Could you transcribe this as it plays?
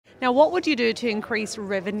Now, what would you do to increase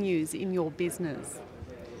revenues in your business?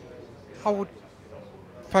 I would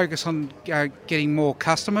focus on getting more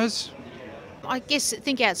customers. I guess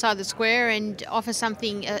think outside the square and offer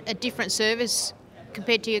something, a different service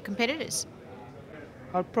compared to your competitors.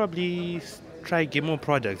 I'll probably try get more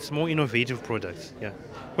products, more innovative products, yeah.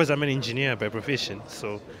 Because I'm an engineer by profession,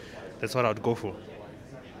 so that's what I'd go for.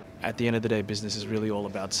 At the end of the day, business is really all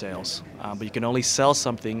about sales. But you can only sell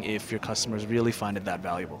something if your customers really find it that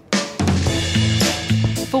valuable.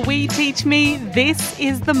 For We Teach Me, this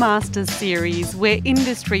is the Masters Series, where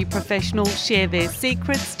industry professionals share their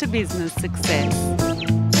secrets to business success.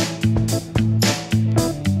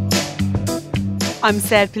 I'm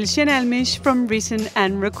Serpil Shenelmish from Written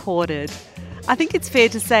and Recorded. I think it's fair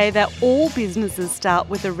to say that all businesses start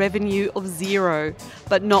with a revenue of zero,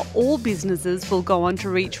 but not all businesses will go on to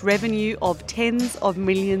reach revenue of tens of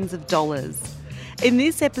millions of dollars. In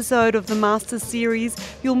this episode of the Masters Series,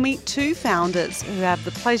 you'll meet two founders who have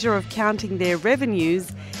the pleasure of counting their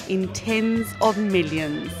revenues in tens of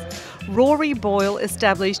millions. Rory Boyle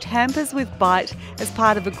established Hampers with Bite as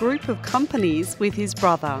part of a group of companies with his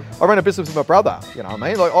brother. I ran a business with my brother, you know what I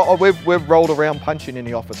mean? Like, we've rolled around punching in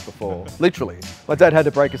the office before, literally. My dad had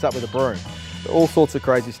to break us up with a broom. All sorts of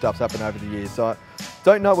crazy stuff's happened over the years. So I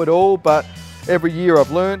don't know it all, but every year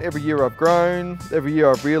I've learned, every year I've grown, every year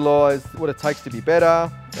I've realised what it takes to be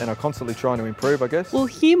better, and I'm constantly trying to improve, I guess. We'll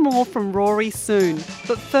hear more from Rory soon,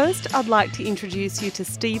 but first I'd like to introduce you to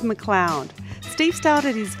Steve McLeod. Steve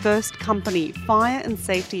started his first company, Fire and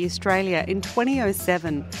Safety Australia, in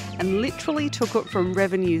 2007 and literally took it from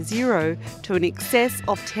revenue zero to an excess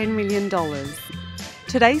of $10 million.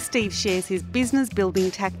 Today, Steve shares his business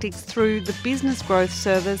building tactics through the business growth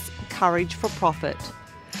service, Courage for Profit.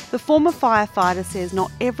 The former firefighter says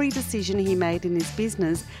not every decision he made in his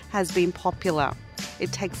business has been popular.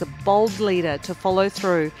 It takes a bold leader to follow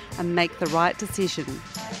through and make the right decision.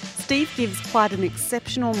 Steve gives quite an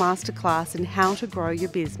exceptional masterclass in how to grow your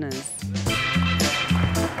business.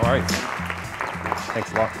 All right.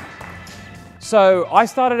 Thanks a lot. So I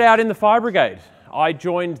started out in the fire brigade. I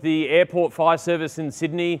joined the Airport Fire Service in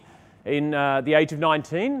Sydney in the age of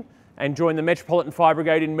 19 and joined the Metropolitan Fire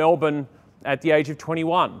Brigade in Melbourne at the age of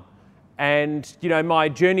 21. And, you know, my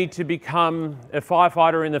journey to become a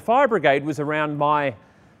firefighter in the fire brigade was around my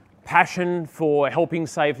passion for helping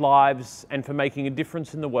save lives and for making a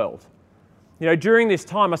difference in the world. You know, during this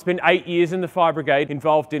time, I spent 8 years in the fire brigade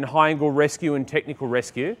involved in high angle rescue and technical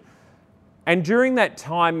rescue. And during that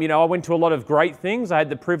time, you know, I went to a lot of great things. I had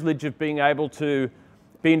the privilege of being able to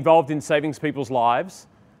be involved in saving people's lives,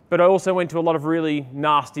 but I also went to a lot of really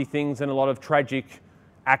nasty things and a lot of tragic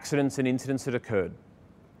accidents and incidents that occurred.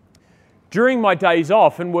 During my days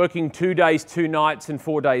off and working 2 days, 2 nights and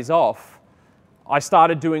 4 days off, I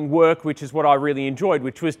started doing work which is what I really enjoyed,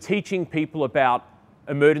 which was teaching people about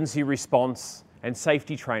emergency response and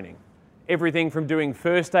safety training. Everything from doing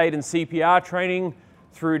first aid and CPR training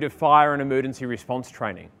through to fire and emergency response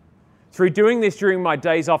training. Through doing this during my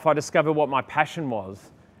days off, I discovered what my passion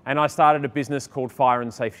was, and I started a business called Fire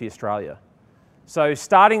and Safety Australia. So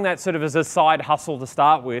starting that sort of as a side hustle to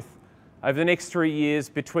start with, over the next 3 years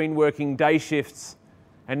between working day shifts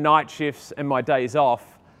and night shifts and my days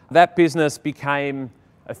off, that business became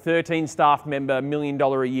a 13 staff member, $1 million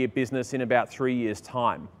a year business in about 3 years'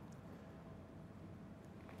 time.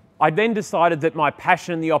 I then decided that my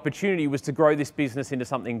passion and the opportunity was to grow this business into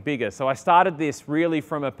something bigger. So I started this really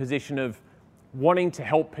from a position of wanting to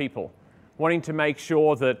help people, wanting to make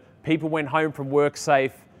sure that people went home from work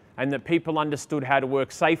safe and that people understood how to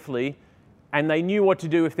work safely and they knew what to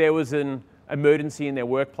do if there was an emergency in their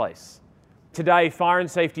workplace. Today, Fire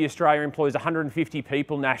and Safety Australia employs 150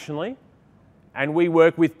 people nationally, and we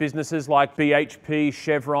work with businesses like BHP,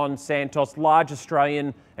 Chevron, Santos, large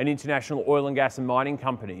Australian and international oil and gas and mining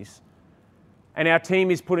companies. And our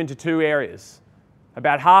team is put into 2 areas.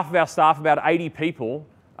 About half of our staff, about 80 people,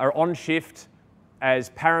 are on shift as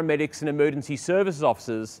paramedics and emergency services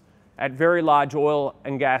officers at very large oil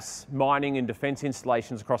and gas mining and defence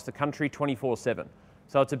installations across the country 24/7.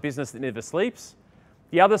 So it's a business that never sleeps.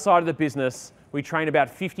 The other side of the business, we train about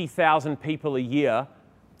 50,000 people a year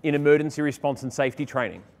in emergency response and safety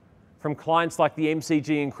training, from clients like the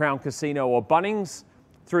MCG and Crown Casino or Bunnings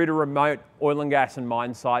through to remote oil and gas and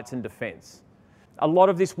mine sites and defence. A lot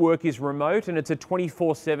of this work is remote and it's a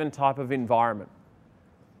 24/7 type of environment.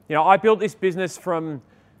 You know, I built this business from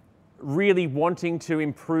really wanting to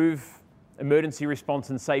improve emergency response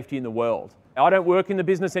and safety in the world. I don't work in the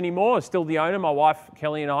business anymore. I'm still the owner, my wife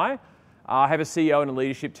Kelly and I. I have a CEO and a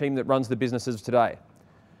leadership team that runs the businesses today.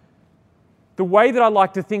 The way that I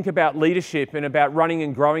like to think about leadership and about running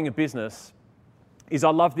and growing a business is I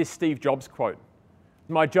love this Steve Jobs quote.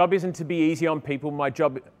 My job isn't to be easy on people, my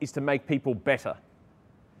job is to make people better.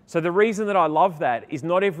 So the reason that I love that is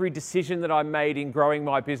not every decision that I made in growing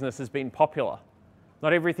my business has been popular.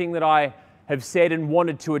 Not everything that I have said and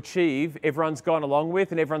wanted to achieve, everyone's gone along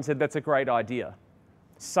with and everyone said that's a great idea.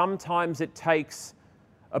 Sometimes it takes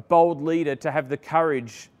a bold leader to have the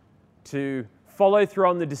courage to follow through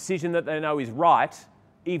on the decision that they know is right,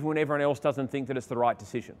 even when everyone else doesn't think that it's the right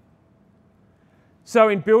decision. So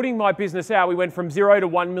in building my business out, we went from $0 to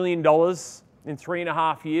 $1 million in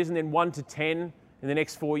 3.5 years, and then 1 to 10 in the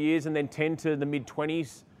next 4 years, and then 10 to the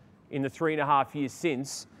mid-20s in the 3.5 years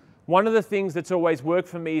since. One of the things that's always worked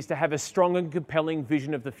for me is to have a strong and compelling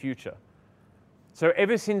vision of the future. So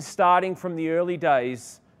ever since starting from the early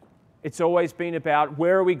days, it's always been about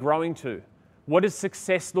where are we growing to? What does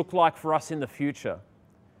success look like for us in the future?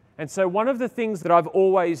 And so one of the things that I've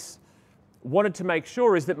always wanted to make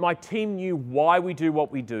sure is that my team knew why we do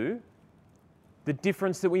what we do, the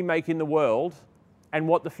difference that we make in the world, and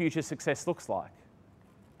what the future success looks like.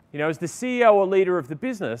 You know, as the CEO or leader of the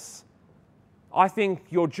business, I think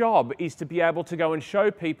your job is to be able to go and show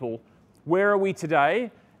people where are we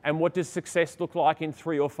today and what does success look like in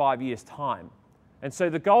 3 or 5 years' time. And so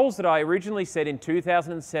the goals that I originally set in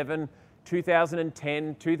 2007,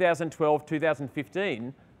 2010, 2012,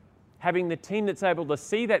 2015, having the team that's able to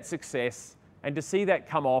see that success and to see that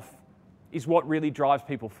come off is what really drives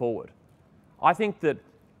people forward. I think that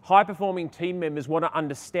high-performing team members want to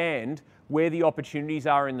understand where the opportunities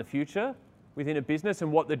are in the future within a business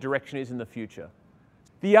and what the direction is in the future.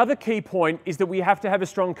 The other key point is that we have to have a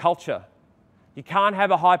strong culture. You can't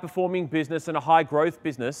have a high-performing business and a high-growth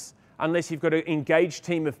business unless you've got an engaged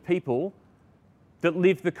team of people that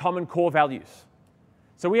live the common core values.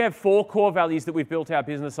 So we have 4 core values that we've built our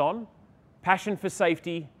business on: passion for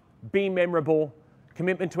safety, be memorable,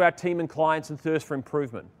 commitment to our team and clients, and thirst for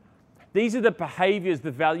improvement. These are the behaviours,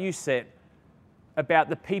 the value set about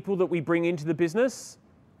the people that we bring into the business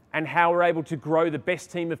and how we're able to grow the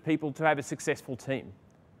best team of people to have a successful team.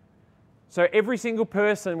 So every single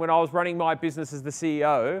person, when I was running my business as the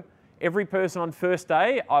CEO, every person on first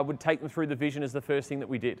day, I would take them through the vision as the first thing that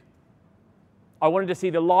we did. I wanted to see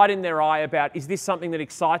the light in their eye about, is this something that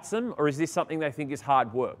excites them or is this something they think is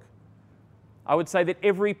hard work? I would say that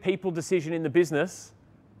every people decision in the business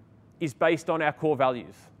is based on our core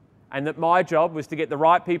values, and that my job was to get the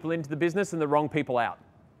right people into the business and the wrong people out,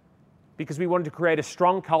 because we wanted to create a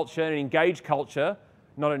strong culture, an engaged culture,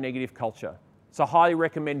 not a negative culture. So I highly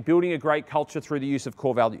recommend building a great culture through the use of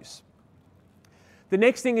core values. The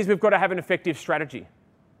next thing is we've got to have an effective strategy.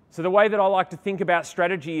 So the way that I like to think about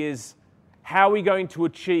strategy is, how are we going to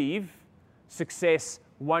achieve success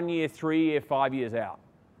 1 year, 3 year, 5 years out?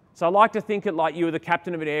 So I like to think it like you were the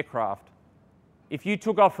captain of an aircraft. If you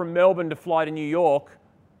took off from Melbourne to fly to New York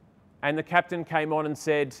and the captain came on and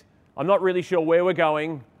said, I'm not really sure where we're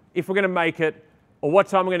going, if we're going to make it, or what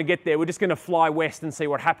time we're going to get there, we're just going to fly west and see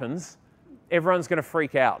what happens, everyone's going to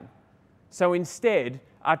freak out. So instead,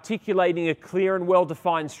 articulating a clear and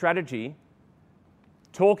well-defined strategy,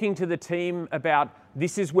 talking to the team about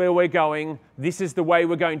this is where we're going, this is the way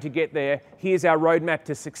we're going to get there, here's our roadmap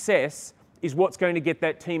to success, is what's going to get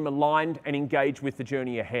that team aligned and engaged with the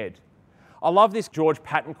journey ahead. I love this George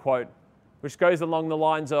Patton quote, which goes along the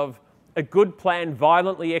lines of, a good plan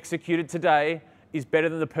violently executed today is better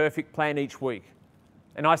than the perfect plan each week.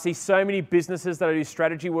 And I see so many businesses that I do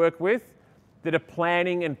strategy work with that are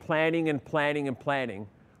planning and planning and planning and planning,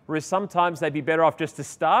 whereas sometimes they'd be better off just to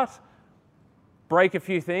start, break a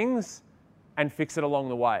few things, and fix it along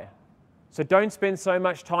the way. So don't spend so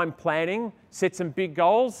much time planning, set some big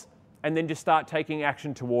goals, and then just start taking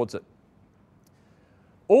action towards it.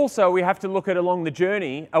 Also, we have to look at along the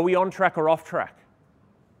journey, are we on track or off track?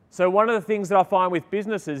 So one of the things that I find with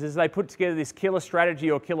businesses is they put together this killer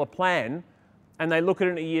strategy or killer plan, and they look at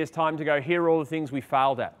it in a year's time to go, here are all the things we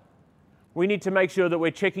failed at. We need to make sure that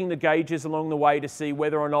we're checking the gauges along the way to see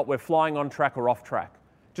whether or not we're flying on track or off track,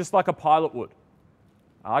 just like a pilot would.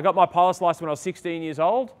 I got my pilot's license when I was 16 years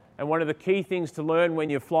old, and one of the key things to learn when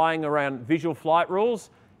you're flying around visual flight rules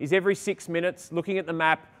is every 6 minutes, looking at the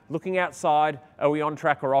map, looking outside, are we on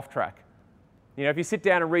track or off track? You know, if you sit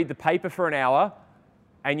down and read the paper for an hour,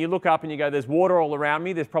 and you look up and you go, there's water all around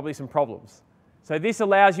me, there's probably some problems. So this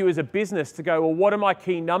allows you as a business to go, well, what are my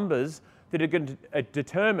key numbers that are going to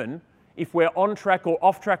determine if we're on track or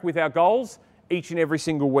off track with our goals each and every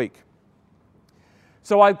single week?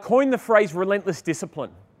 So I coined the phrase relentless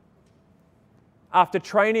discipline. After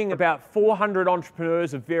training about 400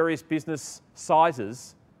 entrepreneurs of various business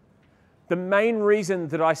sizes, the main reason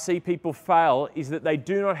that I see people fail is that they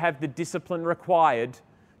do not have the discipline required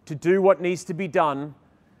to do what needs to be done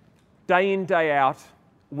day in, day out,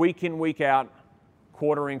 week in, week out,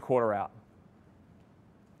 quarter in, quarter out.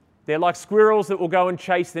 They're like squirrels that will go and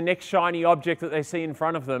chase the next shiny object that they see in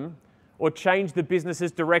front of them, or change the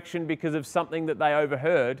business's direction because of something that they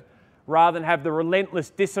overheard, rather than have the relentless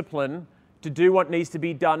discipline to do what needs to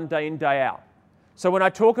be done day in, day out. So when I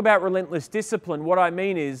talk about relentless discipline, what I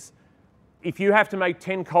mean is, if you have to make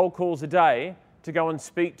 10 cold calls a day to go and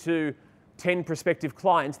speak to 10 prospective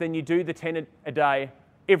clients, then you do the 10 a day,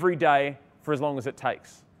 every day, for as long as it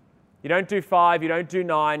takes. You don't do 5, you don't do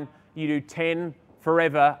 9, you do 10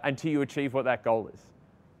 forever until you achieve what that goal is.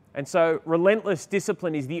 And so relentless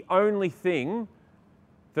discipline is the only thing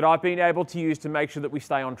that I've been able to use to make sure that we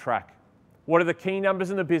stay on track. What are the key numbers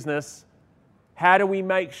in the business? How do we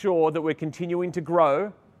make sure that we're continuing to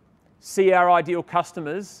grow, see our ideal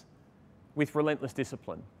customers with relentless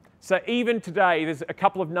discipline? So even today, there's a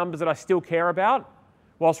couple of numbers that I still care about.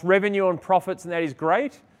 Whilst revenue and profits, and that is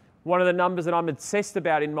great, one of the numbers that I'm obsessed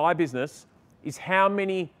about in my business is how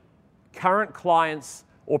many current clients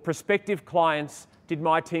or prospective clients did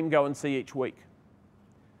my team go and see each week.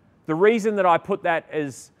 The reason that I put that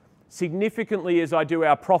as significantly as I do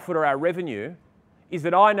our profit or our revenue is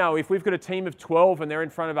that I know if we've got a team of 12 and they're in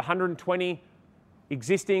front of 120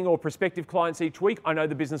 existing or prospective clients each week, I know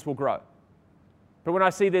the business will grow. But when I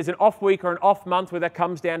see there's an off week or an off month where that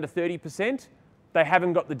comes down to 30%, they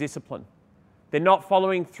haven't got the discipline. They're not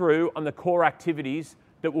following through on the core activities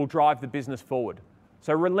that will drive the business forward.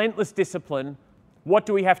 So relentless discipline, what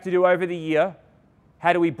do we have to do over the year?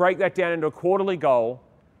 How do we break that down into a quarterly goal?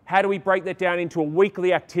 How do we break that down into a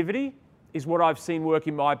weekly activity is what I've seen work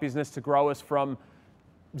in my business to grow us from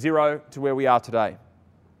 0 to where we are today.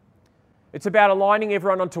 It's about aligning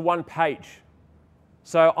everyone onto one page.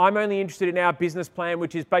 So I'm only interested in our business plan,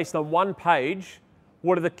 which is based on one page.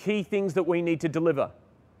 What are the key things that we need to deliver?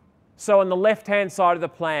 So on the left-hand side of the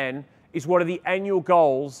plan is what are the annual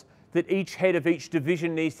goals that each head of each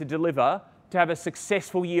division needs to deliver to have a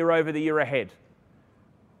successful year over the year ahead.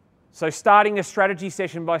 So starting a strategy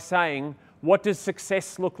session by saying, what does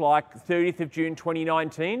success look like 30th of June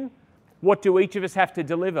 2019? What do each of us have to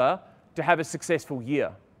deliver to have a successful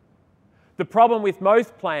year? The problem with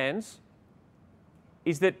most plans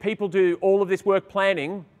is that people do all of this work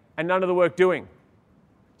planning and none of the work doing.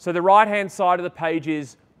 So the right-hand side of the page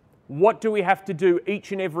is, what do we have to do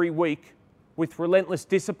each and every week with relentless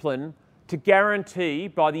discipline to guarantee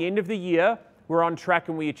by the end of the year we're on track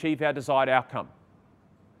and we achieve our desired outcome?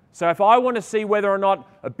 So if I want to see whether or not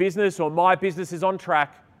a business or my business is on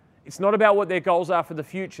track, it's not about what their goals are for the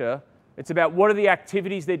future. It's about what are the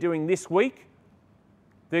activities they're doing this week.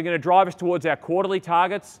 They're going to drive us towards our quarterly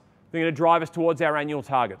targets. They're going to drive us towards our annual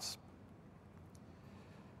targets.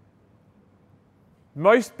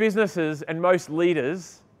 Most businesses and most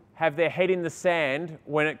leaders have their head in the sand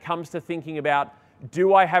when it comes to thinking about,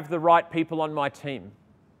 do I have the right people on my team?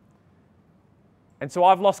 And so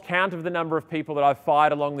I've lost count of the number of people that I've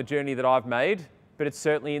fired along the journey that I've made, but it's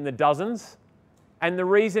certainly in the dozens. And the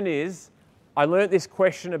reason is, I learnt this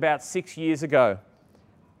question about 6 years ago.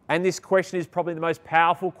 And this question is probably the most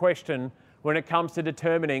powerful question when it comes to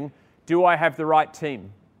determining, do I have the right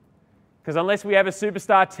team? Because unless we have a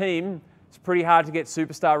superstar team, it's pretty hard to get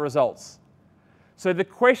superstar results. So the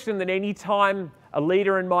question that any time a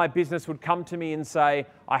leader in my business would come to me and say,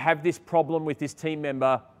 I have this problem with this team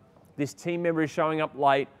member is showing up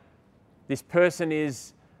late, this person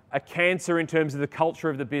is a cancer in terms of the culture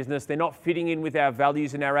of the business, they're not fitting in with our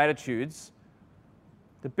values and our attitudes,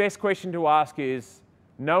 the best question to ask is,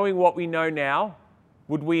 knowing what we know now,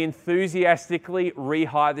 would we enthusiastically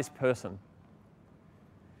rehire this person?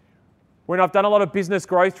 When I've done a lot of business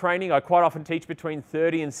growth training, I quite often teach between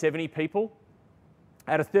 30 and 70 people.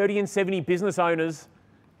 Out of 30 and 70 business owners,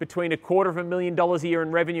 between $250,000 a year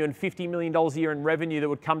in revenue and $50 million a year in revenue that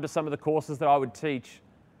would come to some of the courses that I would teach,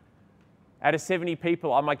 out of 70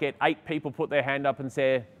 people, I might get 8 people put their hand up and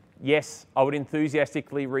say, yes, I would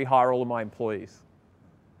enthusiastically rehire all of my employees.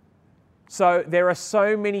 So there are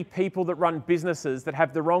so many people that run businesses that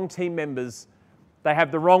have the wrong team members, they have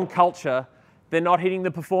the wrong culture, they're not hitting the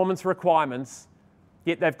performance requirements,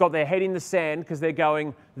 yet they've got their head in the sand because they're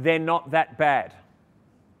going, they're not that bad.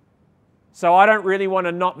 So I don't really want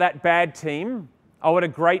a not that bad team. I want a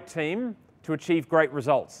great team to achieve great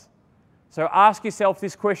results. So ask yourself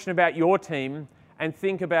this question about your team and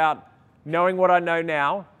think about, knowing what I know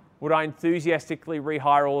now, would I enthusiastically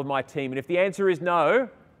rehire all of my team? And if the answer is no,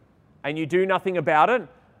 and you do nothing about it,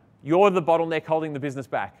 you're the bottleneck holding the business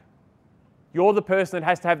back. You're the person that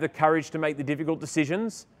has to have the courage to make the difficult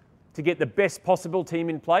decisions, to get the best possible team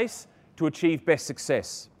in place, to achieve best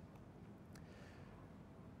success.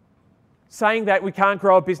 saying that we can't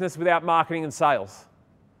grow a business without marketing and sales,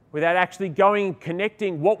 without actually going and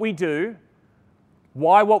connecting what we do,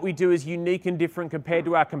 why what we do is unique and different compared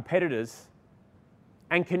to our competitors,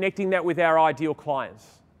 and connecting that with our ideal clients.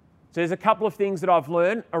 So there's a couple of things that I've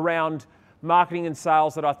learned around marketing and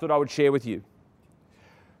sales that I thought I would share with you.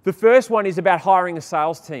 The first one is about hiring a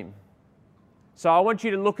sales team. So I want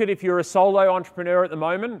you to look at if you're a solo entrepreneur at the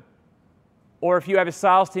moment, or if you have a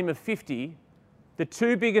sales team of 50, the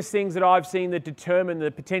two biggest things that I've seen that determine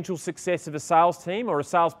the potential success of a sales team or a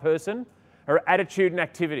salesperson are attitude and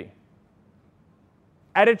activity.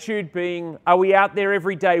 Attitude being, are we out there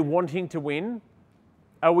every day wanting to win?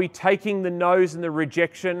 Are we taking the no's and the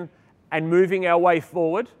rejection and moving our way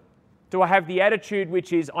forward? Do I have the attitude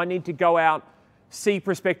which is, I need to go out, see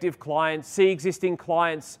prospective clients, see existing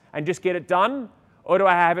clients, and just get it done? Or do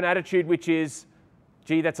I have an attitude which is,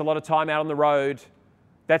 gee, that's a lot of time out on the road,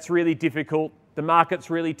 that's really difficult, the market's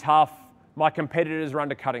really tough, my competitors are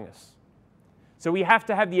undercutting us? So we have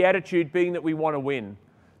to have the attitude being that we want to win.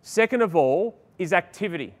 Second of all is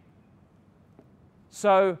activity.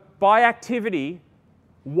 So by activity,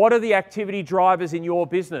 what are the activity drivers in your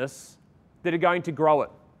business that are going to grow it?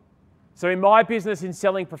 So in my business in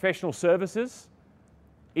selling professional services,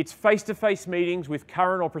 it's face-to-face meetings with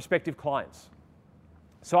current or prospective clients.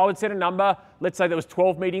 So I would set a number, let's say there was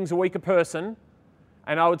 12 meetings a week a person,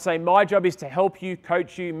 and I would say my job is to help you,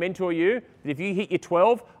 coach you, mentor you, that if you hit your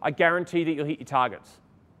 12, I guarantee that you'll hit your targets.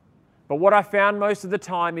 But what I found most of the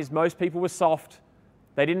time is most people were soft,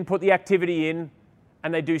 they didn't put the activity in,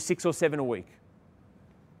 and they do 6 or 7 a week.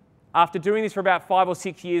 After doing this for about 5 or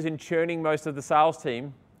 6 years and churning most of the sales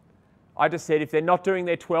team, I just said if they're not doing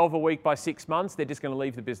their 12 a week by 6 months, they're just going to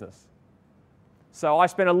leave the business. So I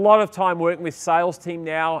spend a lot of time working with sales team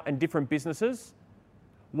now and different businesses.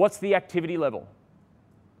 What's the activity level?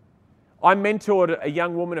 I mentored a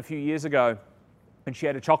young woman a few years ago, and she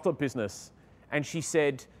had a chocolate business. And she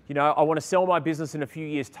said, you know, I want to sell my business in a few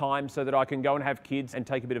years' time so that I can go and have kids and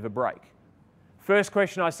take a bit of a break. First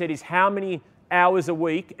question I said is, how many hours a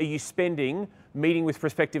week are you spending meeting with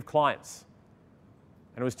prospective clients?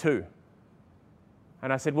 And it was 2.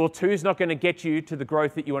 And I said, well, 2 is not going to get you to the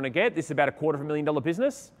growth that you want to get. This is about a $250,000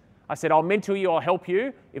 business. I said, I'll mentor you, I'll help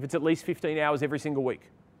you if it's at least 15 hours every single week.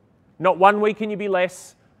 Not 1 week can you be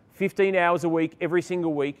less, 15 hours a week every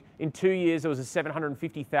single week. In 2 years, it was a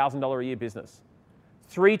 $750,000 a year business.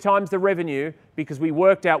 3 times the revenue because we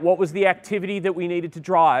worked out what was the activity that we needed to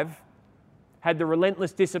drive, had the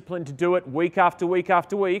relentless discipline to do it week after week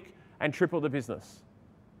after week, and triple the business.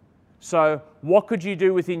 So what could you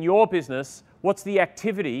do within your business? What's the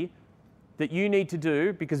activity that you need to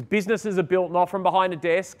do? Because businesses are built not from behind a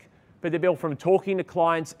desk, but they're built from talking to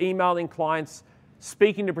clients, emailing clients,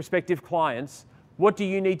 speaking to prospective clients. What do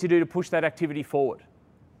you need to do to push that activity forward?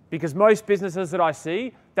 Because most businesses that I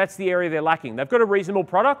see, that's the area they're lacking. They've got a reasonable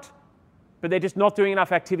product, but they're just not doing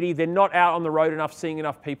enough activity. They're not out on the road enough, seeing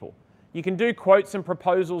enough people. You can do quotes and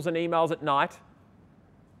proposals and emails at night.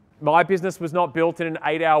 My business was not built in an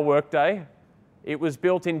 8-hour workday. It was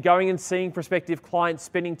built in going and seeing prospective clients,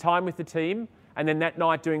 spending time with the team, and then that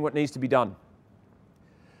night doing what needs to be done.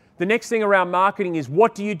 The next thing around marketing is,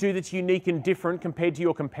 what do you do that's unique and different compared to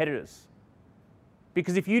your competitors?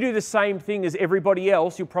 Because if you do the same thing as everybody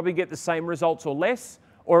else, you'll probably get the same results or less,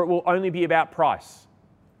 or it will only be about price.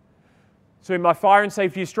 So in my Fire and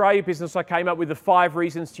Safety Australia business, I came up with the 5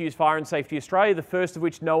 reasons to use Fire and Safety Australia, the first of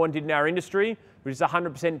which no one did in our industry, which is a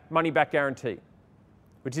 100% money-back guarantee.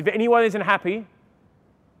 Which if anyone isn't happy,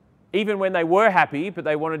 even when they were happy, but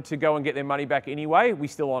they wanted to go and get their money back anyway, we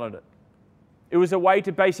still honoured it. It was a way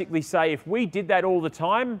to basically say, if we did that all the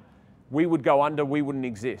time, we would go under, we wouldn't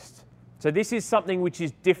exist. So this is something which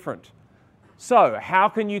is different. So how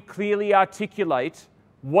can you clearly articulate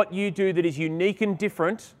what you do that is unique and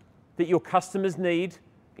different that your customers need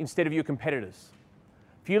instead of your competitors?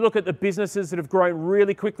 If you look at the businesses that have grown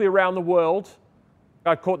really quickly around the world,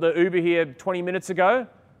 I caught the Uber here 20 minutes ago.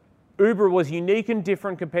 Uber was unique and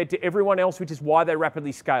different compared to everyone else, which is why they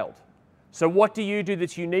rapidly scaled. So what do you do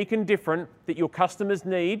that's unique and different that your customers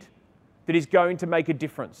need that is going to make a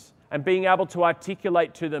difference? And being able to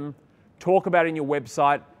articulate to them, talk about it in your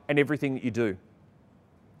website and everything that you do.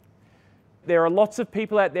 There are lots of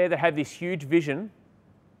people out there that have this huge vision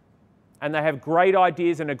and they have great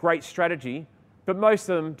ideas and a great strategy, but most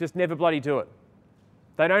of them just never bloody do it.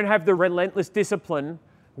 They don't have the relentless discipline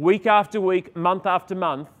week after week, month after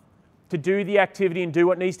month to do the activity and do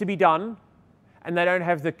what needs to be done, and they don't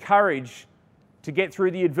have the courage to get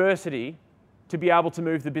through the adversity to be able to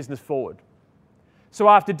move the business forward. So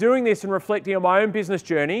after doing this and reflecting on my own business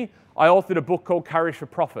journey, I authored a book called Courage for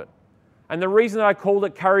Profit. And the reason that I called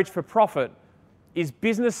it Courage for Profit is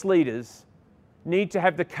business leaders need to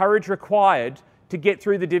have the courage required to get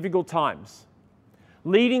through the difficult times.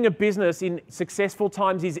 Leading a business in successful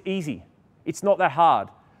times is easy. It's not that hard.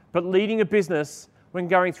 But leading a business when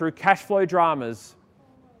going through cash flow dramas,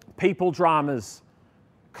 people dramas,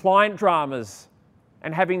 client dramas,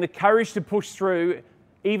 and having the courage to push through,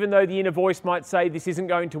 even though the inner voice might say this isn't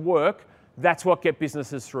going to work, that's what gets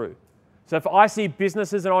businesses through. So if I see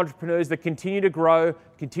businesses and entrepreneurs that continue to grow,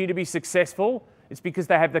 continue to be successful, it's because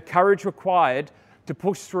they have the courage required to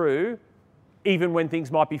push through even when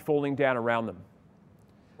things might be falling down around them.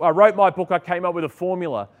 I wrote my book, I came up with a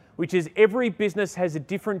formula, which is every business has a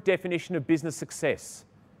different definition of business success.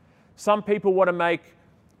 Some people want to make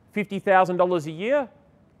 $50,000 a year.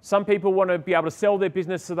 Some people want to be able to sell their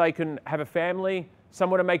business so they can have a family. Some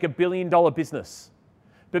want to make $1 billion business.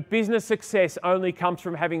 But business success only comes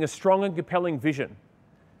from having a strong and compelling vision,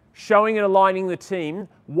 showing and aligning the team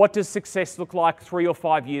what does success look like 3 or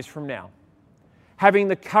 5 years from now. Having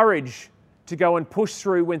the courage to go and push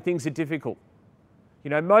through when things are difficult. You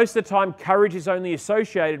know, most of the time, courage is only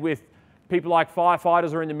associated with people like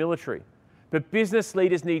firefighters or in the military. But business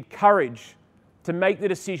leaders need courage to make the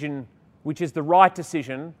decision which is the right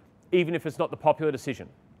decision, even if it's not the popular decision.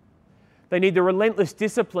 They need the relentless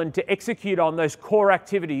discipline to execute on those core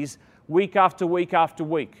activities week after week after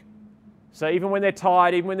week. So even when they're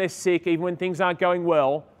tired, even when they're sick, even when things aren't going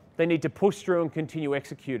well, they need to push through and continue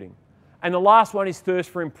executing. And the last one is thirst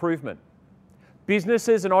for improvement.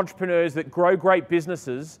 Businesses and entrepreneurs that grow great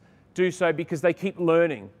businesses do so because they keep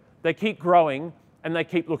learning, they keep growing, and they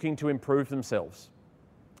keep looking to improve themselves.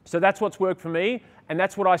 So that's what's worked for me, and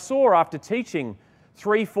that's what I saw after teaching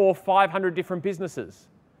 300, 400, 500 different businesses.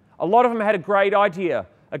 A lot of them had a great idea,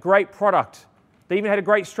 a great product. They even had a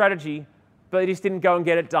great strategy, but they just didn't go and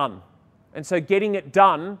get it done. And so getting it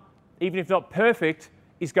done, even if not perfect,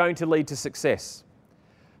 is going to lead to success.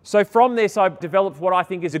 So from this, I've developed what I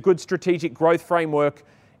think is a good strategic growth framework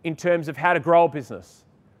in terms of how to grow a business.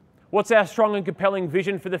 What's our strong and compelling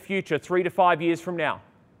vision for the future 3 to 5 years from now?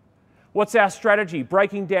 What's our strategy,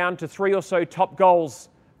 breaking down to 3 or so top goals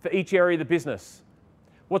for each area of the business?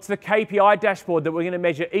 What's the KPI dashboard that we're going to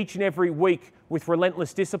measure each and every week with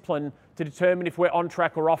relentless discipline to determine if we're on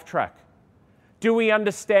track or off track? Do we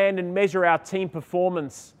understand and measure our team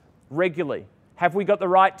performance regularly? Have we got the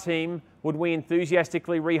right team? Would we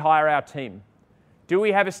enthusiastically rehire our team? Do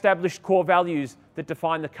we have established core values that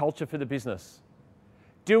define the culture for the business?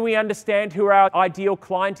 Do we understand who our ideal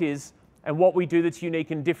client is and what we do that's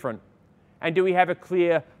unique and different? And do we have a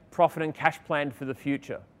clear profit and cash plan for the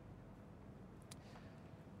future?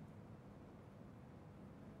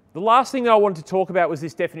 The last thing I wanted to talk about was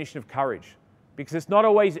this definition of courage, because it's not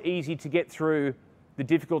always easy to get through the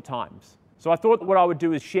difficult times. So I thought what I would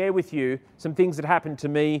do is share with you some things that happened to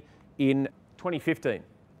me in 2015.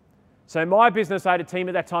 So in my business, I had a team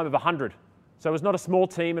at that time of 100. So it was not a small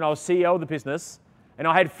team, and I was CEO of the business. And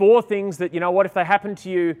I had 4 things that, you know what, if they happen to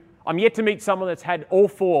you, I'm yet to meet someone that's had all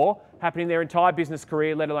 4 happen in their entire business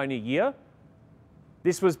career, let alone a year.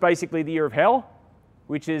 This was basically the year of hell,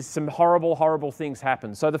 which is some horrible, horrible things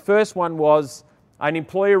happen. So the first one was an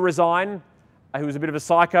employer resigned who was a bit of a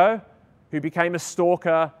psycho, who became a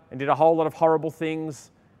stalker and did a whole lot of horrible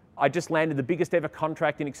things. I just landed the biggest ever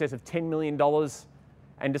contract in excess of $10 million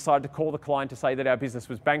and decided to call the client to say that our business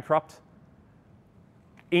was bankrupt.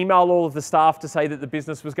 Email all of the staff to say that the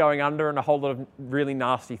business was going under, and a whole lot of really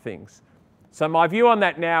nasty things. So my view on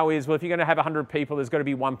that now is, well, if you're going to have 100 people, there's got to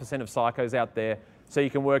be 1% of psychos out there, so you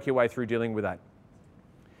can work your way through dealing with that.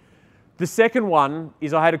 The second one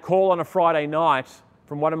is I had a call on a Friday night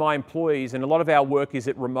from one of my employees, and a lot of our work is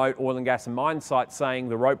at remote oil and gas and mine sites, saying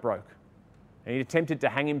the rope broke. And he attempted to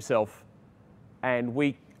hang himself, and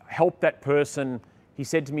we helped that person. He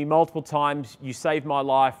said to me multiple times, "You saved my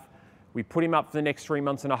life." We put him up for the next 3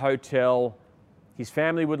 months in a hotel. His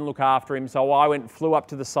family wouldn't look after him, so I went and flew up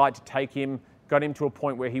to the site to take him, got him to a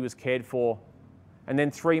point where he was cared for. And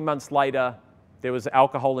then 3 months later, there was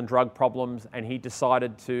alcohol and drug problems, and he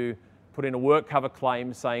decided to put in a work cover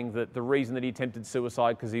claim saying that the reason that he attempted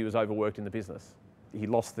suicide because he was overworked in the business. He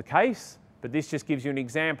lost the case, but this just gives you an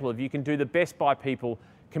example of you can do the best by people,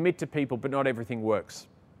 commit to people, but not everything works.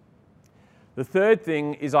 The third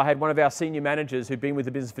thing is I had one of our senior managers who'd been with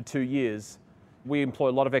the business for 2 years. We employ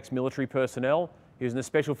a lot of ex-military personnel. He was in the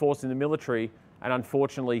special force in the military, and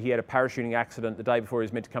unfortunately he had a parachuting accident the day before he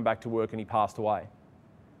was meant to come back to work, and he passed away.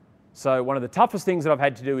 So one of the toughest things that I've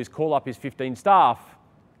had to do is call up his 15 staff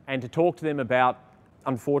and to talk to them about,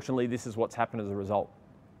 unfortunately, this is what's happened as a result.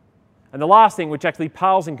 And the last thing, which actually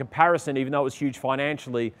pales in comparison, even though it was huge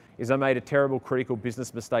financially, is I made a terrible critical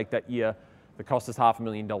business mistake that year that cost us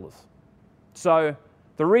 $500,000. So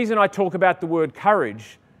the reason I talk about the word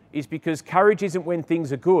courage is because courage isn't when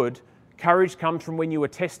things are good. Courage comes from when you are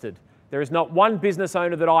tested. There is not one business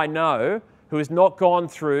owner that I know who has not gone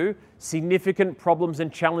through significant problems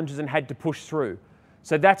and challenges and had to push through.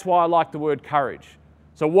 So that's why I like the word courage.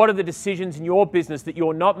 So what are the decisions in your business that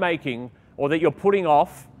you're not making or that you're putting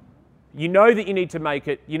off? You know that you need to make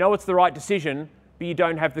it, you know it's the right decision, but you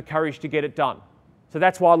don't have the courage to get it done. So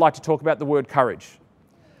that's why I like to talk about the word courage.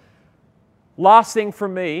 Last thing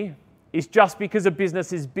from me is just because a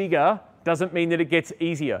business is bigger doesn't mean that it gets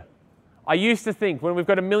easier. I used to think when we've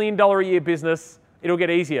got $1 million a year business, it'll get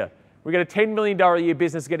easier. We've got a $10 million a year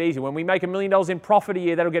business, it'll get easier. When we make $1 million in profit a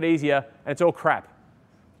year, that'll get easier, and it's all crap.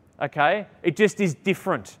 Okay? It just is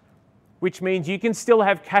different, which means you can still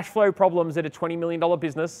have cash flow problems at a $20 million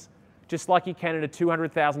business, just like you can at a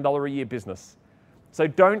 $200,000 a year business. So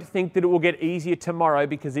don't think that it will get easier tomorrow,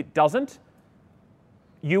 because it doesn't.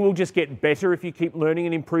 You will just get better if you keep learning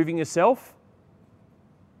and improving yourself.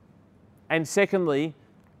 And secondly,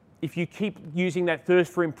 if you keep using that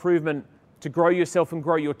thirst for improvement to grow yourself and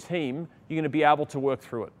grow your team, you're going to be able to work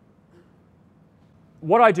through it.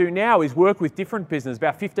 What I do now is work with different businesses,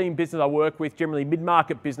 about 15 businesses I work with, generally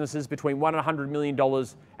mid-market businesses between $1 and $100 million,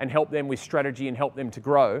 and help them with strategy and help them to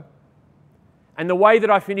grow. And the way that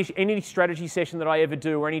I finish any strategy session that I ever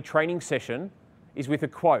do or any training session is with a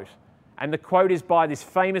quote. And the quote is by this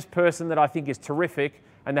famous person that I think is terrific,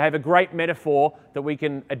 and they have a great metaphor that we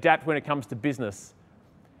can adapt when it comes to business.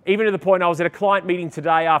 Even to the point I was at a client meeting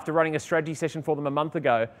today after running a strategy session for them a month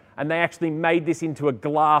ago, and they actually made this into a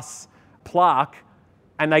glass plaque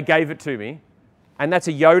and they gave it to me. And that's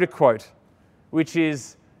a Yoda quote, which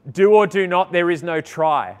is, do or do not, there is no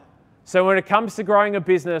try. So when it comes to growing a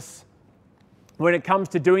business, when it comes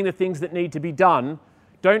to doing the things that need to be done,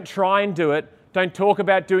 don't try and do it. Don't talk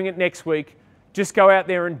about doing it next week. Just go out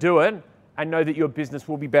there and do it, and know that your business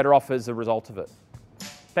will be better off as a result of it.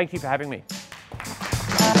 Thank you for having me.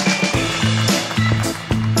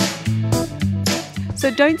 So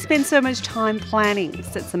don't spend so much time planning.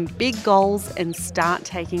 Set some big goals and start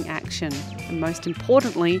taking action. And most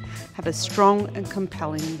importantly, have a strong and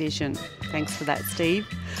compelling vision. Thanks for that, Steve.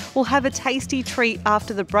 We'll have a tasty treat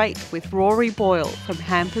after the break with Rory Boyle from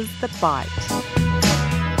Hampers That Bite.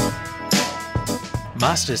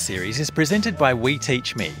 Master Series is presented by We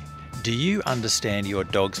Teach Me. Do you understand your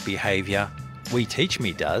dog's behaviour? We Teach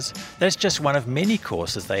Me does. That's just one of many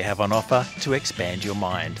courses they have on offer to expand your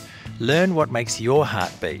mind. Learn what makes your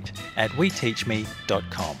heart beat at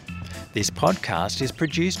weteachme.com. This podcast is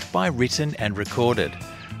produced by Written and Recorded.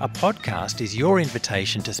 A podcast is your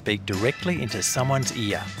invitation to speak directly into someone's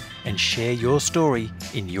ear and share your story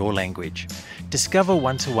in your language. Discover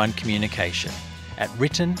one-to-one communication at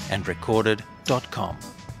writtenandrecorded.com.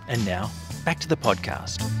 And now, back to the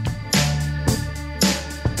podcast.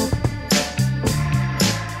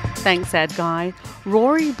 Thanks, Ad Guy.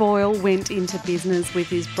 Rory Boyle went into business with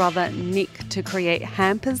his brother Nick to create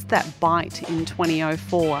Hampers That Bite in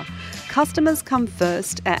 2004. Customers come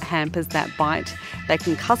first at Hampers That Bite. They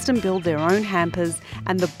can custom build their own hampers,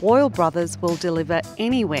 and the Boyle brothers will deliver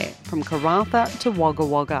anywhere from Karratha to Wagga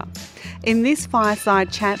Wagga. In this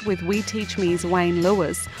fireside chat with We Teach Me's Wayne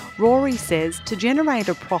Lewis, Rory says to generate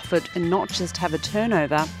a profit and not just have a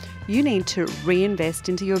turnover, you need to reinvest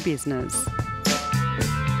into your business.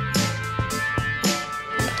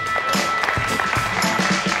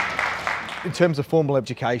 In terms of formal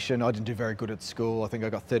education, I didn't do very good at school. I think I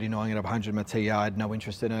got 39 out of 100 in my TR. I had no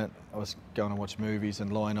interest in it. I was going to watch movies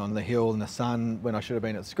and lying on the hill in the sun when I should have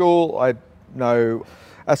been at school. I had no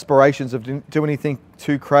aspirations of do anything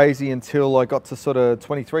too crazy until I got to sort of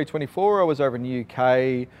 23, 24. I was over in the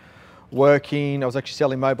UK working. I was actually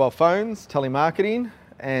selling mobile phones, telemarketing,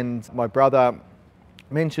 and my brother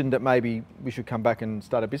mentioned that maybe we should come back and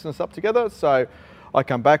start a business up together. So I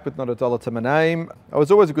come back with not a dollar to my name. I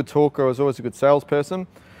was always a good talker, I was always a good salesperson,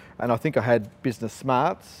 and I think I had business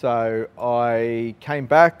smarts. So I came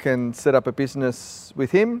back and set up a business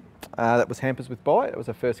with him. That was Hampers With Bite. It was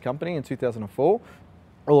our first company in 2004.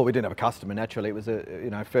 Although we didn't have a customer, naturally. It was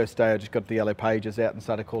first day I just got the yellow pages out and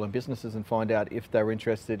started calling businesses and find out if they were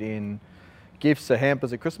interested in gifts or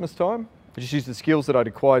hampers at Christmas time. I just used the skills that I'd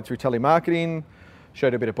acquired through telemarketing,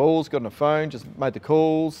 showed a bit of balls, got on the phone, just made the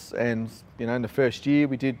calls, and in the first year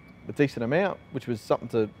we did a decent amount, which was something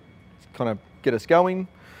to kind of get us going.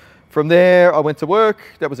 From there, I went to work.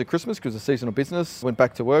 That was at Christmas because it's a seasonal business. Went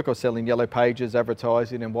back to work. I was selling Yellow Pages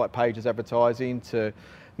advertising and White Pages advertising to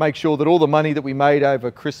make sure that all the money that we made over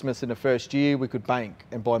Christmas in the first year, we could bank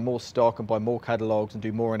and buy more stock and buy more catalogues and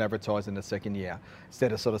do more in advertising the second year.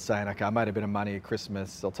 Instead of sort of saying, okay, I made a bit of money at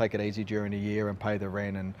Christmas, I'll take it easy during the year and pay the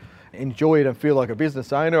rent and enjoy it and feel like a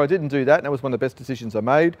business owner. I didn't do that, and that was one of the best decisions I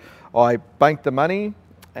made. I banked the money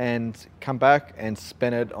and come back and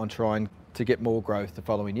spent it on trying to get more growth the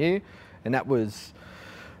following year. And that was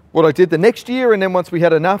what I did the next year. And then once we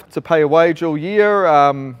had enough to pay a wage all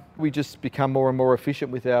year, we just become more and more efficient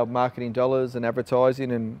with our marketing dollars and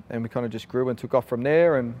advertising, and we kind of just grew and took off from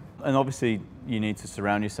there. And obviously you need to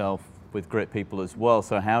surround yourself with great people as well.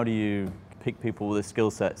 So how do you pick people with the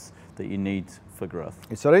skill sets that you need for growth?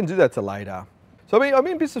 So I didn't do that till later. So I've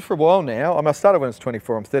been in business for a while now. I started when I was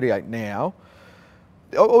 24, I'm 38 now.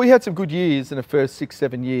 We had some good years in the first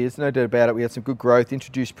 6-7 years, no doubt about it. We had some good growth,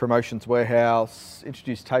 introduced Promotions Warehouse,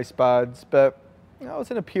 introduced Taste Buds, but I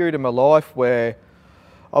was in a period in my life where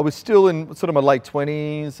I was still in sort of my late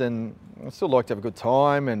 20s, and I still liked to have a good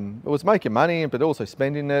time, and I was making money but also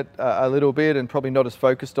spending it a little bit, and probably not as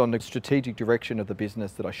focused on the strategic direction of the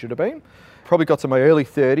business that I should have been. Probably got to my early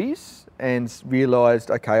 30s and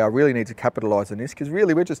realised, okay, I really need to capitalise on this, because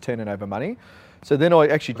really we're just turning over money. So then I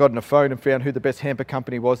actually got on the phone and found who the best hamper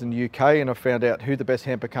company was in the UK, and I found out who the best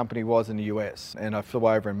hamper company was in the US. And I flew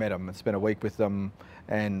over and met them and spent a week with them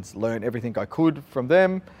and learned everything I could from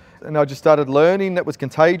them. And I just started learning. That was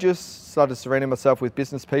contagious. Started surrounding myself with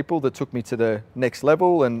business people that took me to the next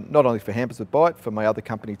level, and not only for Hampers with Bite, for my other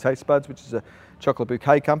company, Taste Buds, which is a chocolate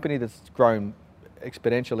bouquet company that's grown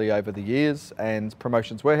exponentially over the years, and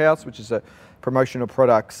Promotions Warehouse, which is a promotional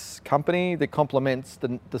products company that complements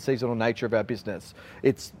the seasonal nature of our business.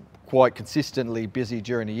 It's quite consistently busy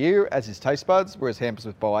during the year, as is Taste Buds, whereas Hampers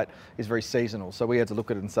with Bite is very seasonal. So we had to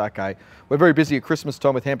look at it and say, okay, we're very busy at Christmas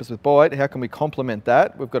time with Hampers with Bite. How can we complement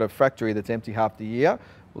that? We've got a factory that's empty half the year.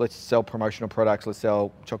 Let's sell promotional products, let's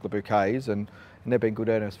sell chocolate bouquets, and they've been good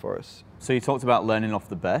earners for us. So you talked about learning off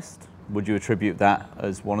the best. Would you attribute that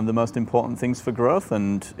as one of the most important things for growth?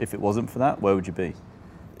 And if it wasn't for that, where would you be?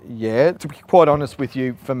 Yeah, to be quite honest with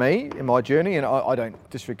you, for me, in my journey, and I don't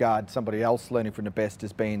disregard somebody else learning from the best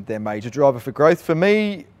as being their major driver for growth. For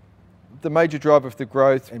me, the major driver for the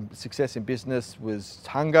growth and success in business was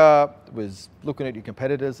hunger, was looking at your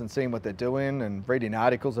competitors and seeing what they're doing and reading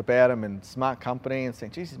articles about them and smart company and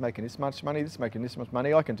saying, geez, he's making this much money, this is making this much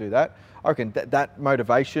money, I can do that. I reckon that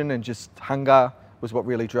motivation and just hunger was what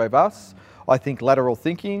really drove us. I think lateral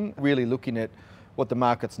thinking, really looking at what the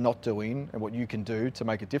market's not doing and what you can do to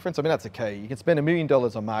make a difference. I mean, that's the key. You can spend $1 million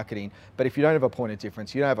on marketing, but if you don't have a point of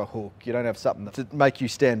difference, you don't have a hook, you don't have something to make you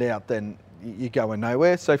stand out, then you're going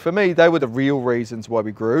nowhere. So for me, they were the real reasons why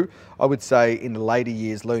we grew. I would say in the later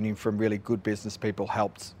years, learning from really good business people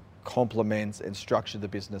helped complement and structure the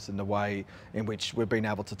business in the way in which we've been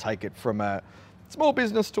able to take it from a small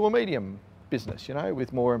business to a medium business, you know,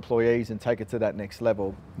 with more employees and take it to that next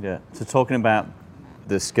level. Yeah, so talking about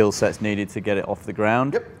the skill sets needed to get it off the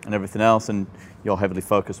ground and everything else, and you're heavily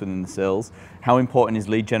focused within the sales. How important is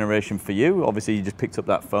lead generation for you? Obviously, you just picked up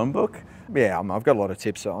that phone book. Yeah, I've got a lot of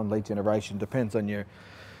tips on lead generation. Depends on your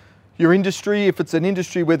industry. If it's an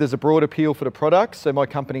industry where there's a broad appeal for the products, so my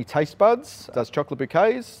company Taste Buds does chocolate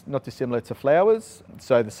bouquets, not dissimilar to flowers.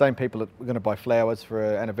 So the same people that are going to buy flowers for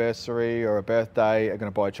an anniversary or a birthday are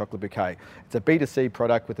going to buy a chocolate bouquet. It's a B2C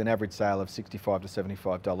product with an average sale of $65 to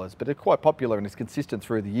 $75, but it's quite popular and it's consistent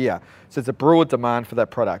through the year. So there's a broad demand for that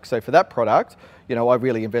product. So for that product, you know, I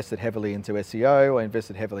really invested heavily into SEO, I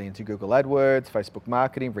invested heavily into Google AdWords, Facebook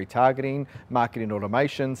marketing, retargeting, marketing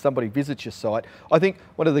automation. Somebody visits your site. I think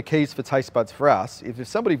one of the keys for Taste Buds for us, if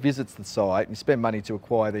somebody visits the site and you spend money to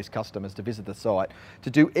acquire these customers to visit the site, to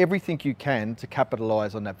do everything you can to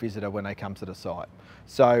capitalise on that visitor when they come to the site.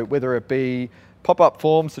 So whether it be pop-up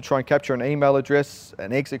forms to try and capture an email address,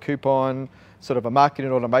 an exit coupon, sort of a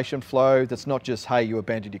marketing automation flow that's not just, hey, you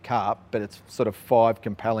abandoned your cart, but it's sort of 5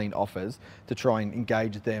 compelling offers to try and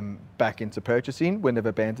engage them back into purchasing when they've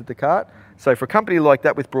abandoned the cart. So for a company like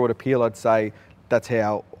that with broad appeal, I'd say that's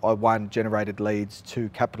how I, generated leads, 2,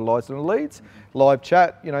 capitalised on the leads. Live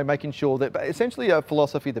chat, you know, making sure that, but essentially a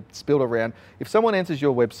philosophy that's built around, if someone enters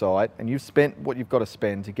your website and you've spent what you've got to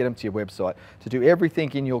spend to get them to your website, to do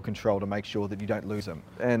everything in your control to make sure that you don't lose them.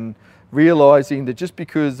 And realising that just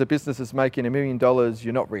because the business is making $1 million,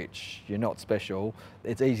 you're not rich, you're not special.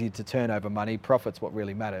 It's easy to turn over money, profit's what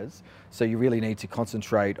really matters. So you really need to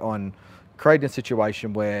concentrate on creating a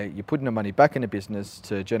situation where you're putting the money back in the business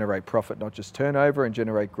to generate profit, not just turnover, and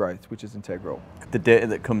generate growth, which is integral. The data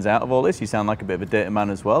that comes out of all this, you sound like a bit of a data man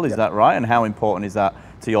as well, is that right? And how important is that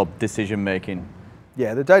to your decision making?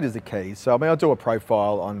 Yeah, the data is the key. So I mean, I do a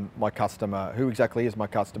profile on my customer. Who exactly is my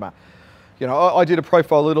customer? You know, I did a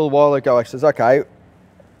profile a little while ago. I says, okay,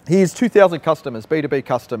 here's 2,000 customers, B2B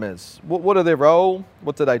customers. What are their role?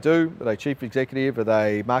 What do? Are they chief executive? Are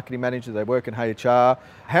they marketing manager? Do they work in HR?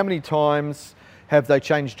 How many times have they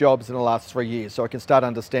changed jobs in the last 3 years? So I can start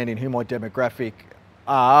understanding who my demographic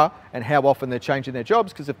are and how often they're changing their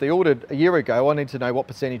jobs. Because if they ordered a year ago, I need to know what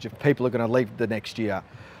percentage of people are going to leave the next year.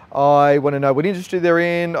 I want to know what industry they're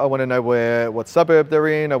in. I want to know what suburb they're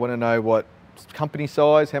in. I want to know what company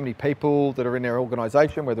size, how many people that are in their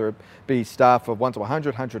organisation, whether it be staff of 1 to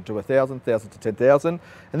 100, 100 to 1,000, 1,000 to 10,000.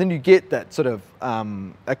 And then you get that sort of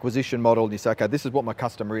acquisition model and you say, okay, this is what my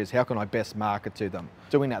customer is, how can I best market to them?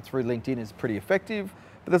 Doing that through LinkedIn is pretty effective,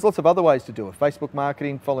 but there's lots of other ways to do it. Facebook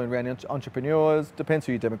marketing, following around entrepreneurs, depends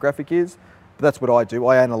who your demographic is. But that's what I do.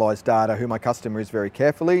 I analyse data, who my customer is very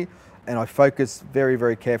carefully, and I focus very,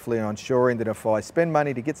 very carefully on ensuring that if I spend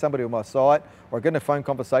money to get somebody on my site or I get in a phone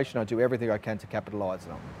conversation, I do everything I can to capitalise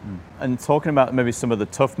on. And talking about maybe some of the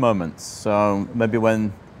tough moments, so maybe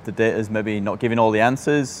when the data's maybe not giving all the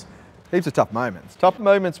answers. Heaps of tough moments. Tough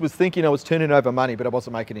moments was thinking I was turning over money, but I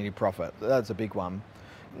wasn't making any profit. That's a big one.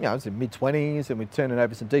 You know, I was in mid-20s and we're turning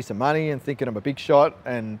over some decent money and thinking I'm a big shot.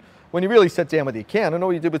 And when you really sat down with the accountant,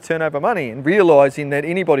 all you did was turn over money and realising that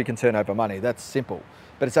anybody can turn over money. That's simple.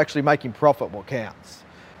 But it's actually making profit what counts.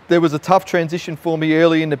 There was a tough transition for me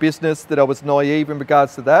early in the business that I was naive in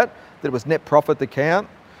regards to that it was net profit that count.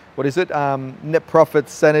 What is it? Net profit,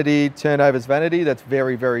 sanity, turnover's vanity. That's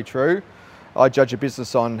very, very true. I judge a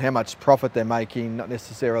business on how much profit they're making, not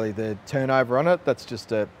necessarily the turnover on it. That's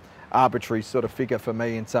just a arbitrary sort of figure for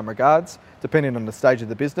me in some regards, depending on the stage of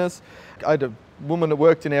the business. I had a woman that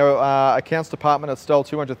worked in our accounts department that stole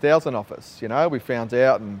 200,000 off us. You know, we found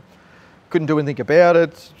out and couldn't do anything about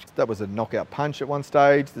it. That was a knockout punch at one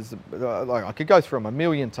stage. Like, I could go through them a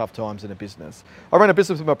million tough times in a business. I ran a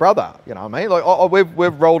business with my brother, you know what I mean? Like,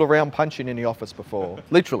 we've rolled around punching in the office before,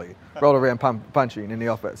 literally rolled around punching in the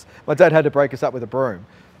office. My dad had to break us up with a broom.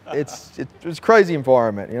 It was a crazy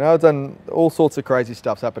environment, you know. I've done all sorts of crazy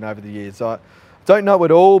stuff's happened over the years. I don't know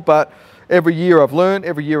it all, but every year I've learned,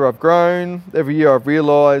 every year I've grown, every year I've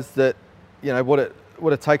realised that, you know,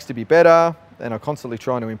 what it takes to be better, and I'm constantly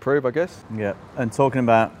trying to improve, I guess. Yeah, and talking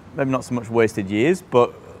about maybe not so much wasted years,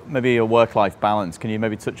 but maybe a work-life balance. Can you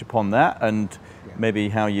maybe touch upon that and maybe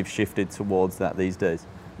how you've shifted towards that these days?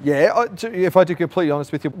 Yeah, if I do completely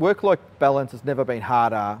honest with you, work-life balance has never been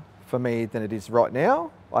harder for me than it is right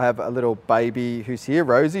now. I have a little baby who's here,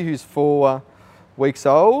 Rosie, who's 4 weeks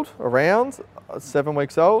old, around 7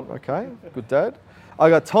 weeks old. Okay, good dad. I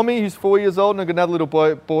got Tommy, who's 4 years old, and I got another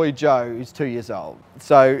little boy, Joe, who's 2 years old.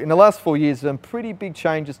 So in the last 4 years, there's been pretty big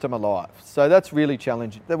changes to my life. So that's really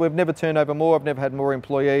challenging. We've never turned over more. I've never had more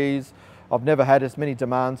employees. I've never had as many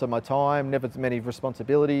demands on my time, never as many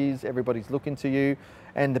responsibilities. Everybody's looking to you.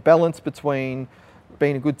 And the balance between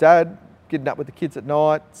being a good dad, getting up with the kids at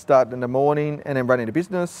night, starting in the morning, and then running a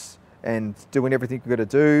business and doing everything you've got to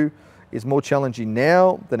do is more challenging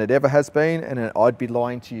now than it ever has been, and I'd be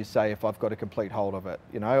lying to you say if I've got a complete hold of it.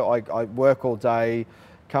 You know, I work all day,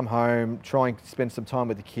 come home, try and spend some time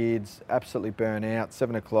with the kids, absolutely burn out,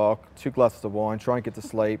 7 o'clock, 2 glasses of wine, try and get to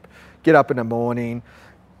sleep, get up in the morning,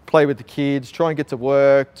 play with the kids, try and get to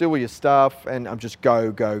work, do all your stuff, and I'm just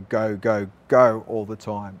go all the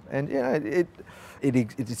time. And you know,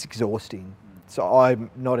 it's exhausting. So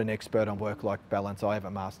I'm not an expert on work-life balance. I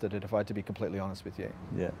haven't mastered it, if I had to be completely honest with you.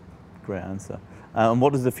 Yeah. Great answer. And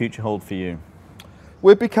what does the future hold for you?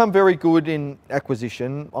 We've become very good in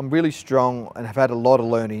acquisition. I'm really strong and have had a lot of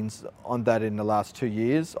learnings on that in the last 2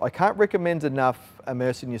 years. I can't recommend enough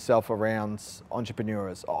immersing yourself around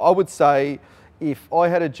entrepreneurs. I would say if I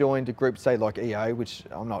had joined a group, say like EA, which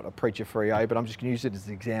I'm not a preacher for EA, but I'm just going to use it as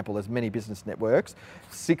an example, there's many business networks.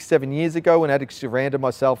 6, 7 years ago, when I had surrounded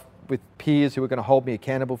myself with peers who were going to hold me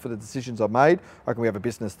accountable for the decisions I made, I reckon we have a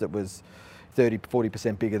business that was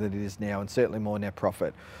 30-40% bigger than it is now, and certainly more net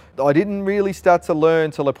profit. I didn't really start to learn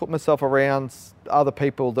until I put myself around other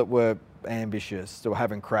people that were ambitious, that were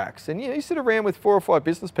having cracks. And you sit around with 4 or 5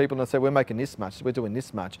 business people and they say, we're making this much, we're doing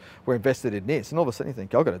this much, we're invested in this. And all of a sudden you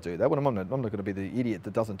think, I've got to do that. Well, I'm not going to be the idiot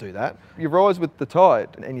that doesn't do that. You rise with the tide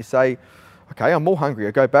and you say, okay, I'm more hungry,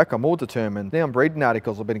 I go back, I'm more determined. Now I'm reading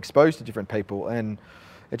articles, I've been exposed to different people, and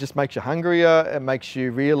it just makes you hungrier, it makes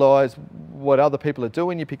you realise what other people are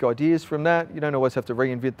doing, you pick ideas from that, you don't always have to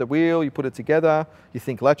reinvent the wheel, you put it together, you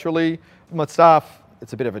think laterally. My staff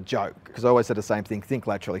it's a bit of a joke because I always said the same thing, think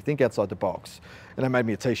laterally, think outside the box. And they made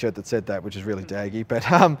me a t-shirt that said that, which is really daggy.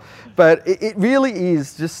 But it really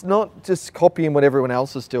is just not just copying what everyone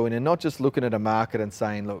else is doing and not just looking at a market and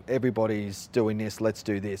saying, look, everybody's doing this, let's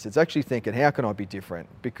do this. It's actually thinking, how can I be different?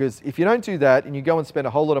 Because if you don't do that and you go and spend a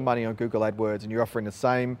whole lot of money on Google AdWords and you're offering the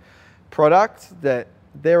same product that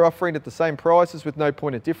they're offering at the same prices with no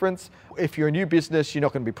point of difference. If you're a new business, you're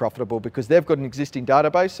not going to be profitable because they've got an existing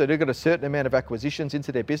database, so they've got a certain amount of acquisitions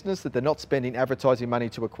into their business that they're not spending advertising money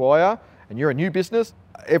to acquire. And you're a new business,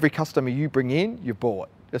 every customer you bring in, you've bought,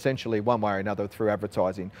 essentially one way or another through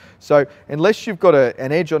advertising. So unless you've got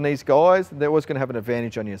an edge on these guys, they're always going to have an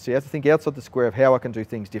advantage on you. So you have to think outside the square of how I can do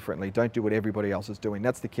things differently. Don't do what everybody else is doing.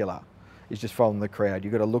 That's the killer. Is just following the crowd.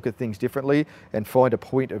 You've got to look at things differently and find a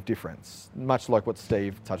point of difference, much like what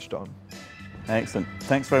Steve touched on. Excellent.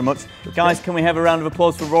 Thanks very much. Guys, can we have a round of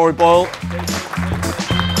applause for Rory Boyle?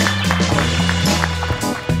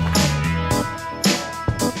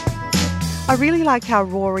 I really like how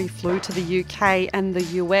Rory flew to the UK and the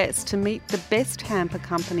US to meet the best hamper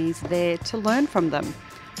companies there to learn from them.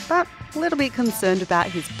 But a little bit concerned about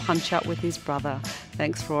his punch-up with his brother.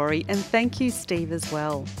 Thanks, Rory, and thank you, Steve, as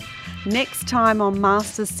well. Next time on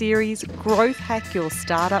Master Series, Growth Hack Your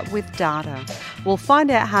Startup with Data. We'll find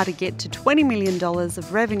out how to get to $20 million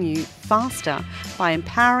of revenue faster by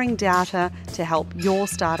empowering data to help your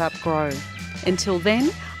startup grow. Until then,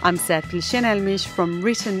 I'm Serpil Shenelmish from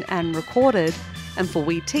Written and Recorded, and for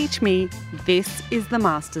We Teach Me, this is the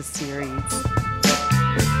Master Series.